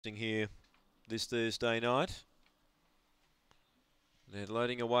Here this Thursday night. They're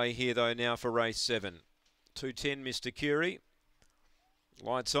loading away here though now for race 7. 210 Mr. Curie.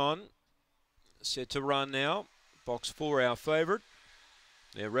 Lights on. Set to run now. Box 4 our favourite.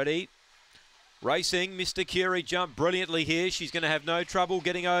 They're ready. Racing, Mr. Curie jumped brilliantly here. She's going to have no trouble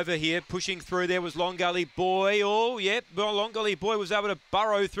getting over here. Pushing through there was Long Gully Boy. Oh, yep, well, Long Gully Boy was able to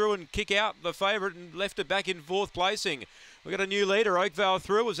burrow through and kick out the favourite and left it back in 4th placing. We've got a new leader. Oakvale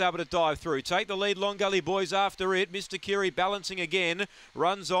Thrill was able to dive through. Take the lead, Long Gully Boys after it. Mr. Curie balancing again.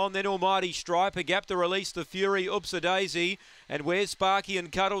 Runs on, then Almighty Stripe. A gap to release the Fury. Oops a Daisy. And where's Sparky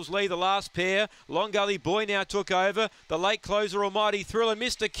and Cuddles Lee, the last pair. Long Gully Boy now took over. The late closer, Almighty Thrill. And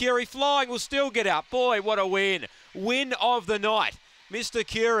Mr. Curie flying will still get up. Boy, what a win. Win of the night. Mr.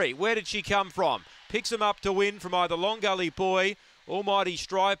 Curie, where did she come from? Picks him up to win from either Long Gully Boy, Almighty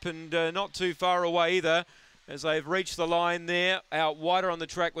Stripe, and not too far away either. As they've reached the line there, out wider on the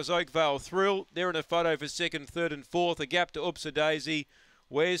track was Oakvale Thrill. They're in a photo for 2nd, 3rd and 4th. A gap to Oops a Daisy.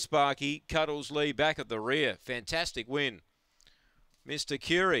 Where's Sparky? Cuddles Lee back at the rear. Fantastic win. Mr.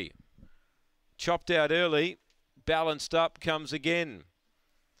 Curie chopped out early. Balanced up, comes again.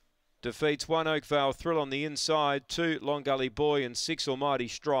 Defeats 1 Oakvale Thrill on the inside, 2 Long Gully Boy and 6 Almighty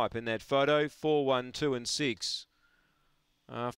Stripe in that photo. 4, 1, 2 and 6.